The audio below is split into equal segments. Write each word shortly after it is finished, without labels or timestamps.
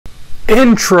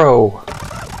Intro!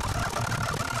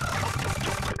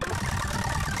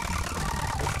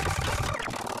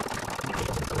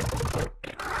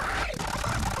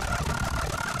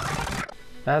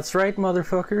 That's right,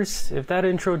 motherfuckers. If that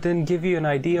intro didn't give you an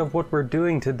idea of what we're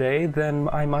doing today, then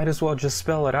I might as well just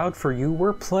spell it out for you.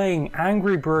 We're playing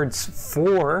Angry Birds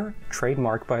 4,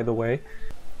 trademark by the way.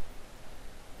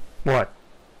 What?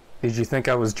 Did you think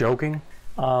I was joking?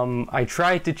 I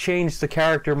tried to change the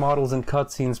character models and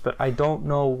cutscenes, but I don't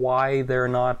know why they're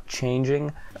not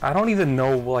changing. I don't even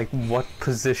know like what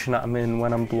position I'm in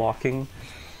when I'm blocking.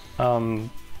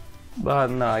 But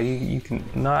no, you can,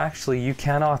 no, actually you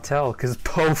cannot tell because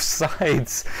both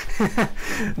sides,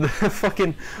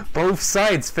 both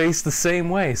sides face the same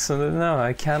way, so no,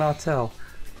 I cannot tell.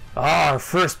 Ah, our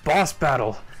first boss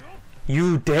battle.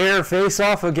 You dare face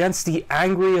off against the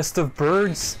angriest of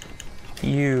birds?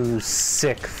 You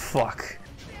sick fuck.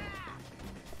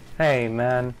 Hey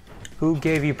man, who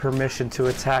gave you permission to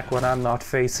attack when I'm not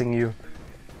facing you?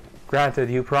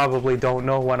 Granted, you probably don't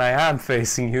know when I am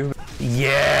facing you.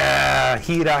 Yeah,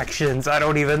 heat actions, I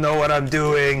don't even know what I'm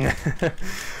doing.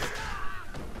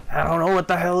 I don't know what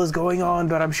the hell is going on,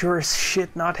 but I'm sure as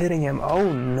shit not hitting him.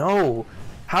 Oh no.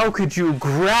 How could you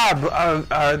grab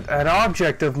an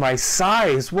object of my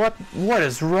size? What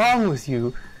is wrong with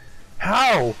you?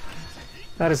 How?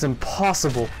 That is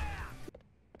impossible.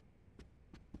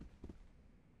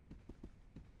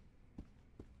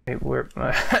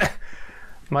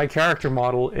 My character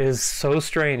model is so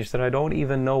strange that I don't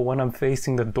even know when I'm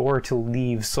facing the door to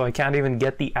leave, so I can't even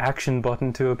get the action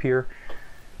button to appear.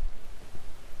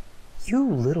 You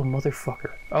little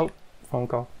motherfucker. Oh, phone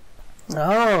call.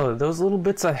 Oh, those little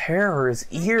bits of hair are his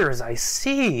ears, I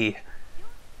see.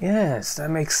 Yes,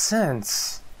 that makes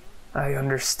sense. I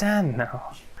understand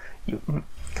now. You,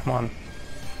 come on.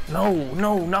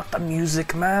 No, not the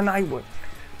music, man.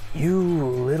 You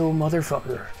little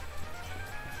motherfucker.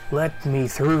 Let me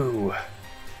through.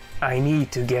 I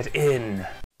need to get in.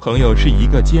 朋友是一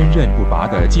个坚韧不拔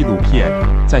的纪录片，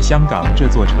在香港这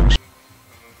座城市。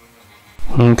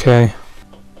Okay.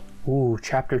 Ooh,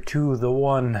 Chapter 2, the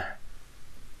one.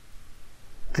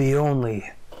 The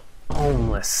only.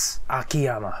 Homeless.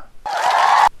 Akiyama.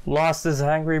 Lost his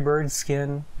Angry Bird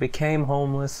skin, became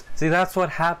homeless. See, that's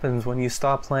what happens when you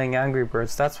stop playing Angry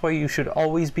Birds. That's why you should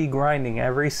always be grinding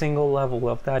every single level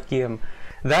of that game.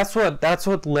 That's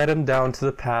what led him down to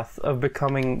the path of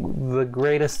becoming the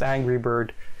greatest Angry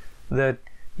Bird that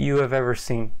you have ever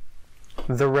seen.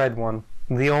 The red one.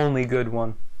 The only good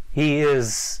one. He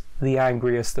is the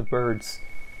angriest of birds.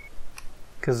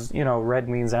 Because, you know, red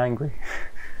means angry.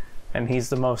 And he's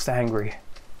the most angry.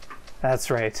 That's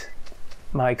right.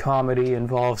 My comedy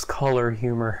involves color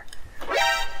humor.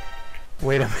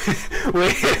 Wait a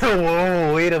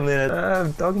minute. Wait a minute.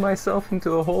 I've dug myself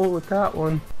into a hole with that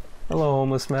one. Hello,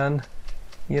 homeless man.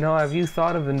 You know, have you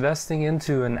thought of investing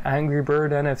into an Angry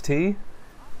Bird NFT?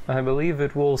 I believe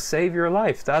it will save your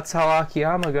life. That's how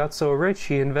Akiyama got so rich.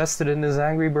 He invested in his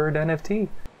Angry Bird NFT.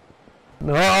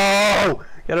 No!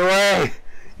 Get away!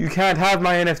 You can't have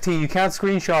my NFT. You can't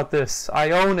screenshot this.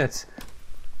 I own it.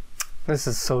 This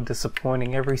is so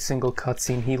disappointing. Every single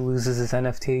cutscene he loses his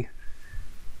NFT.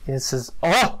 This is...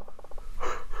 Oh!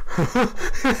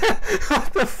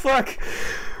 What the fuck?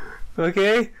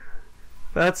 Okay.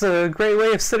 That's a great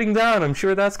way of sitting down. I'm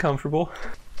sure that's comfortable.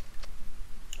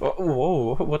 Oh,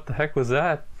 whoa, what the heck was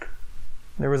that?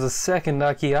 There was a second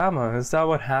Akiyama. Is that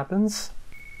what happens?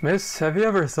 Miss, have you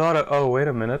ever thought of... Oh, wait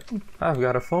a minute. I've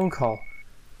got a phone call.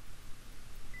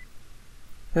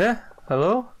 Yeah?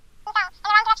 Hello?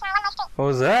 What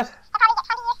was that?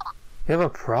 You have a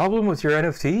problem with your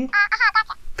NFT?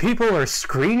 People are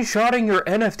screenshotting your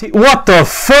NFT? What the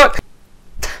fuck?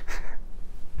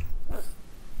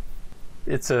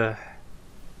 It's a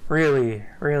really,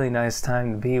 really nice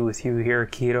time to be with you here,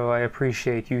 Keto. I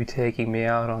appreciate you taking me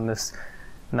out on this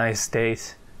nice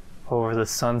date over the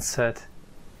sunset.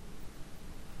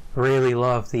 Really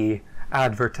love the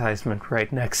advertisement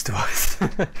right next to us.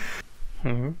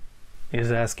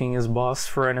 He's asking his boss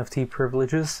for NFT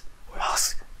privileges.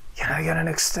 Boss, can I get an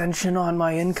extension on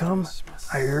my income?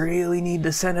 I really need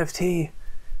this NFT.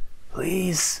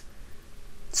 Please.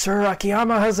 Sir,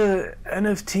 Akiyama has a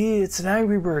NFT. It's an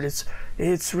Angry Bird.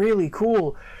 It's really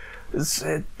cool.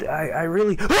 I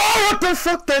really... Oh, what the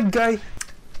fuck, that guy?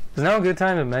 Is now a good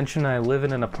time to mention I live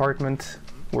in an apartment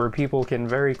where people can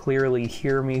very clearly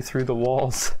hear me through the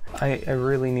walls. I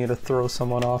really need to throw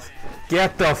someone off.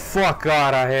 Get the fuck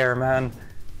out of here, man.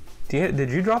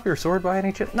 Did you drop your sword by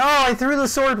any chance? No, I threw the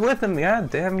sword with him. Yeah,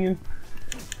 damn you.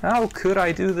 How could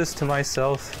I do this to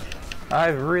myself?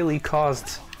 I've really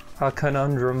caused a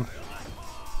conundrum.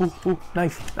 Ooh,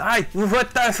 knife. Knife!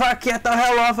 What the fuck? Get the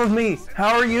hell off of me!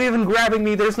 How are you even grabbing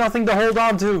me? There's nothing to hold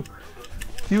on to.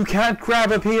 You can't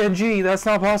grab a PNG. That's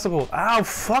not possible. Ow,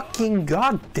 fucking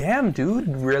goddamn, dude.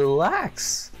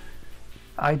 Relax.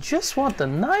 I just want the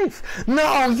knife.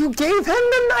 No, you gave him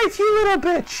the knife, you little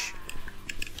bitch.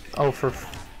 Oh, for...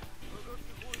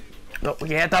 No,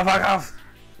 get the fuck off.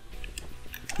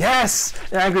 Yes!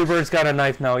 Angry Bird's got a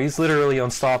knife now. He's literally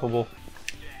unstoppable.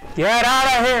 Get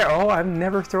out of here! Oh, I've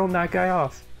never thrown that guy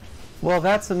off. Well,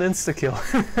 that's an insta-kill.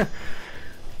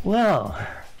 Well,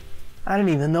 I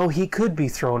didn't even know he could be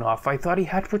thrown off. I thought he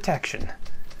had protection.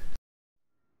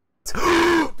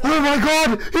 Oh my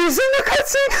god! He's in the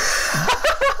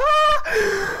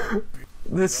cutscene!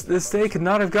 This day could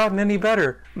not have gotten any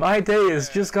better. My day has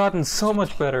just gotten so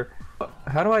much better.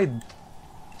 How do I...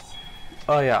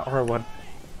 Oh yeah, R1.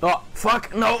 Oh,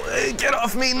 fuck, no, get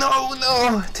off me, no,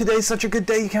 no. Today's such a good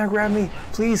day, you can't grab me.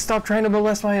 Please stop trying to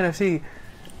molest my NFT.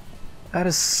 That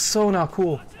is so not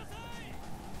cool.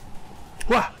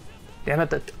 Wah! Damn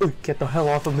it, get the hell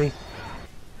off of me.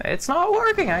 It's not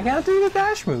working, I can't do the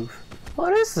dash move.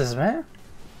 What is this, man?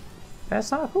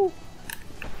 That's not cool.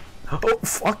 Oh,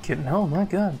 fucking hell, my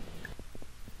god.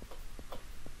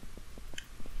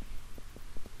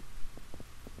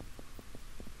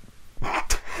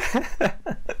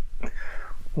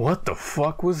 What the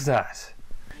fuck was that?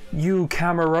 You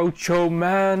Kamurocho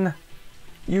man!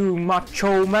 You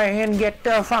macho man, get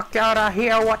the fuck out of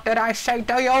here! What did I say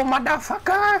to you,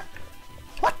 motherfucker?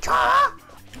 What?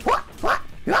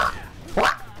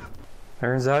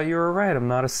 Turns out you were right, I'm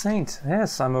not a saint.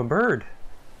 Yes, I'm a bird.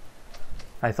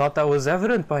 I thought that was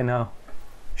evident by now.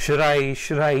 Should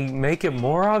I make it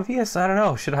more obvious? I don't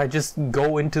know. Should I just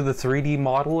go into the 3D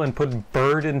model and put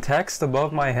bird in text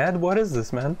above my head? What is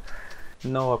this, man?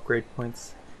 No upgrade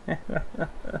points.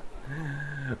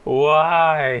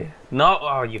 Why? No,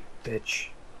 oh, you bitch.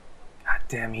 God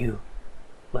damn you.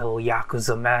 Little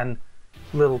Yakuza man.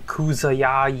 Little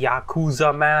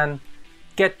Yakuza man.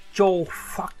 Get your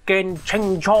fucking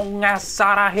ching-chong ass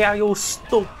out of here, you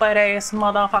stupid ass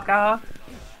motherfucker.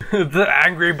 The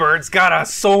Angry Bird's got a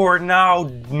sword now,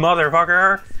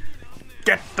 motherfucker.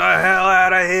 Get the hell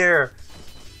out of here.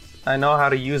 I know how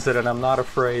to use it and I'm not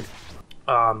afraid.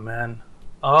 Oh, man.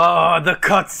 Oh, the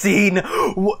cutscene!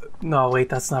 No, wait,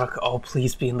 that's not a... Oh,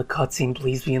 please be in the cutscene,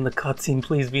 please be in the cutscene,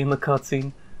 please be in the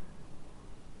cutscene.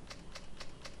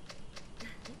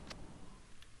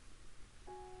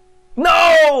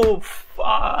 No!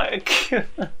 Fuck!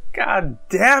 God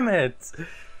damn it!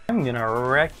 I'm gonna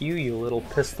wreck you, you little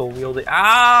pistol wielding...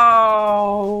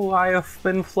 Ow! I have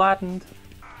been flattened.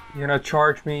 You're gonna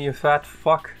charge me, you fat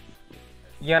fuck.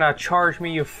 You're gonna charge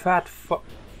me, you fat fuck.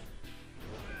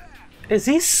 Is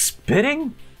he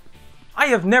spitting? I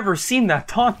have never seen that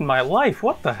taunt in my life.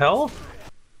 What the hell?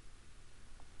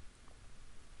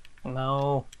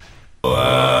 No.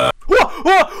 What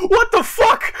the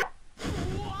fuck?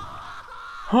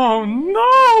 Oh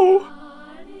no!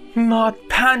 Not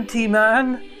Panty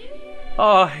Man.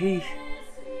 Oh,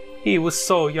 he was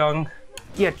so young.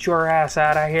 Get your ass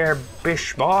out of here,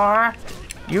 bish boy.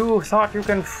 You thought you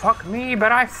can fuck me,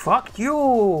 but I fucked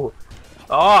you.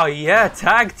 Oh yeah,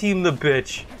 tag team the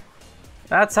bitch.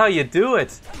 That's how you do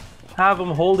it. Have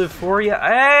him hold it for you.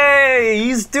 Hey,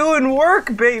 he's doing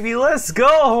work, baby. Let's go,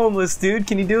 homeless dude.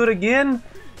 Can you do it again?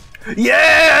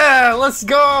 Yeah, let's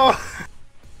go.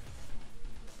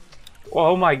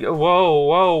 Oh my,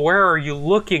 whoa, where are you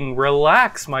looking?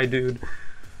 Relax, my dude.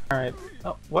 All right,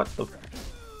 oh, what the?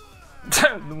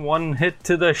 One hit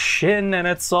to the shin and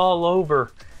it's all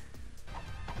over.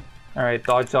 All right,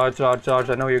 dodge.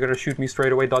 I know you're gonna shoot me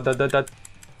straight away. Dodge.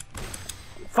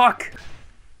 Fuck!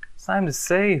 It's time to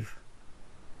save.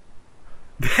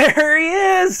 There he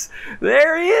is!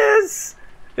 There he is!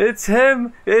 It's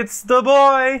him! It's the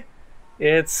boy!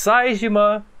 It's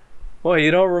Saejima! Well,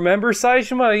 you don't remember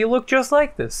Saejima? He looked just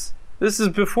like this. This is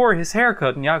before his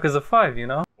haircut in Yakuza 5, you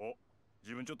know?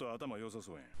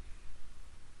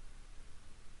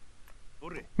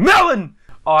 Melon!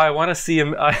 Oh, I want to see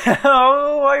him.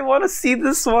 Oh, I want to see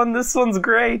this one. This one's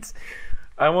great.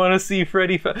 I want to see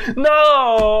Freddy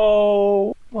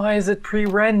No! Why is it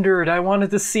pre-rendered? I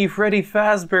wanted to see Freddy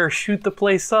Fazbear shoot the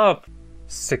place up.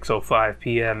 6:05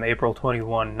 p.m., April 21,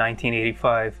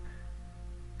 1985.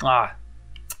 Ah,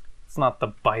 it's not the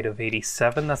bite of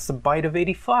 87, that's the bite of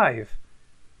 85.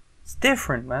 It's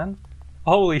different, man.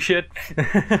 Holy shit.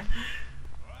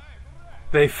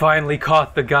 They finally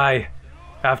caught the guy.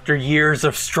 After years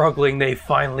of struggling, they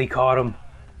finally caught him.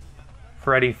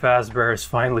 Freddy Fazbear has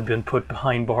finally been put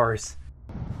behind bars.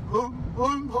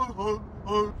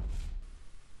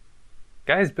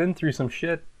 Guy's been through some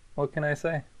shit. What can I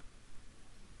say?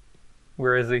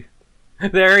 Where is he?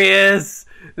 There he is!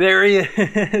 There he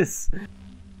is!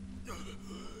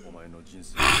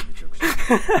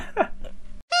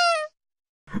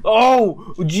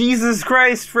 Oh! Jesus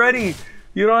Christ, Freddy!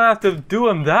 You don't have to do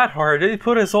him that hard. He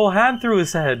put his whole hand through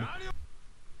his head.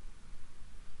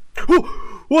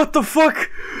 Oh, what the fuck?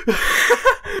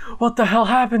 What the hell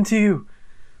happened to you?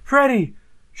 Freddy!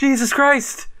 Jesus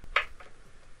Christ!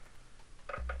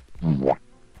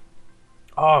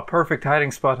 Oh, perfect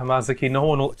hiding spot, Hamazuki. No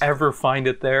one will ever find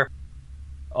it there.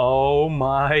 Oh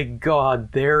my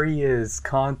god, there he is,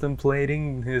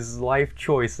 contemplating his life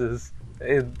choices.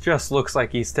 It just looks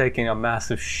like he's taking a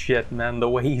massive shit, man, the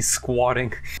way he's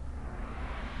squatting.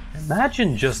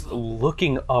 Imagine just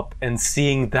looking up and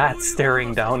seeing that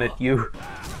staring down at you.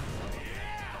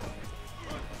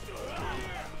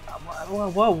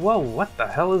 Whoa, whoa, whoa, what the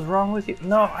hell is wrong with you?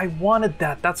 No, I wanted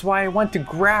that. That's why I went to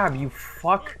grab, you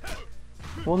fuck.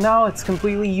 Well, now it's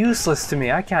completely useless to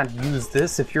me. I can't use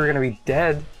this if you're gonna be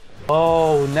dead.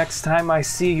 Oh, next time I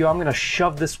see you, I'm gonna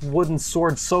shove this wooden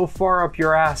sword so far up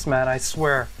your ass, man, I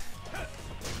swear.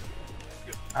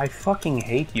 I fucking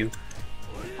hate you.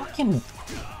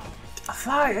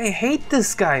 I hate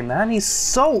this guy, man. He's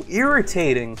so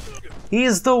irritating. He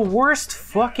is the worst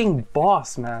fucking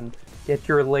boss, man. Get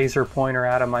your laser pointer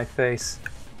out of my face.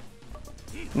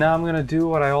 Now I'm gonna do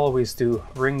what I always do.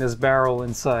 Ring this barrel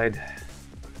inside.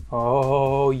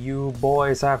 Oh, you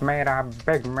boys have made a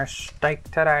big mistake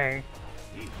today.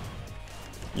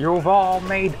 You've all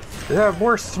made the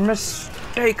worst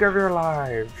mistake of your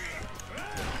lives.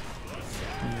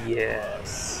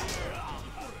 Yes.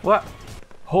 What?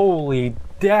 Holy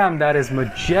damn, that is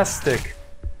majestic.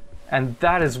 And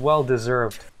that is well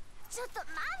deserved.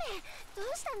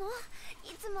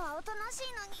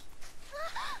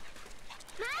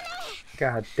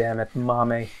 God damn it,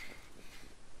 Mame.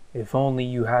 If only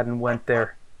you hadn't went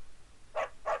there.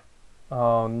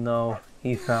 Oh no,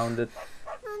 he found it.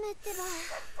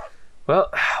 Well,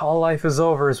 all life is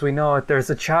over as we know it. There's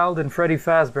a child and Freddy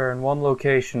Fazbear in one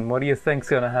location. What do you think's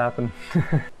gonna happen?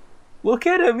 Look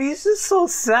at him, he's just so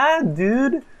sad,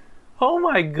 dude. Oh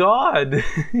my god,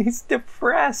 he's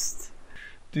depressed.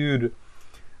 Dude,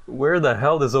 where the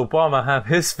hell does Obama have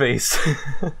his face?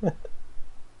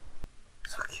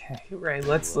 Okay, right,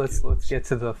 let's get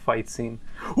to the fight scene.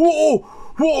 Whoa!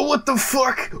 Whoa, what the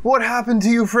fuck? What happened to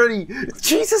you, Freddy?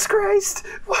 Jesus Christ!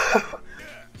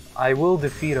 I will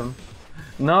defeat him.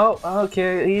 No,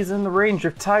 okay, he's in the range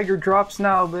of tiger drops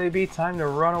now, baby. Time to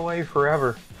run away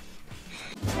forever.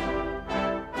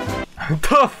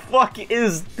 The fuck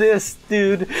is this,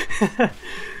 dude?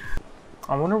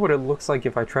 I wonder what it looks like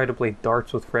if I try to play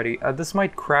darts with Freddy. This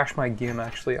might crash my game,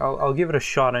 actually. I'll give it a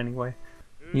shot anyway.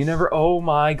 You never... Oh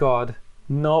my god.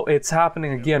 No, it's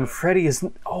happening again. Freddy is...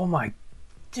 Oh my...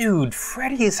 Dude,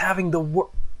 Freddy is having the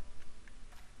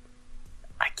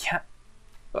I can't...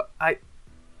 I...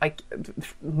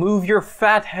 Move your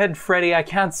fat head, Freddy. I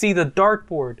can't see the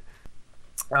dartboard.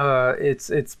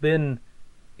 It's been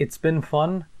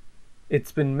fun.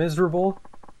 It's been miserable.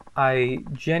 I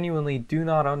genuinely do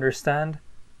not understand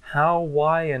how,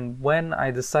 why, and when I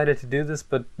decided to do this,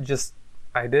 but just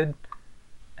I did.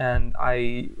 And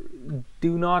I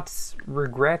do not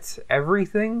regret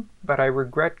everything, but I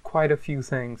regret quite a few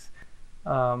things.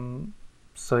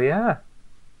 So yeah.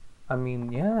 I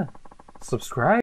mean, yeah. Subscribe.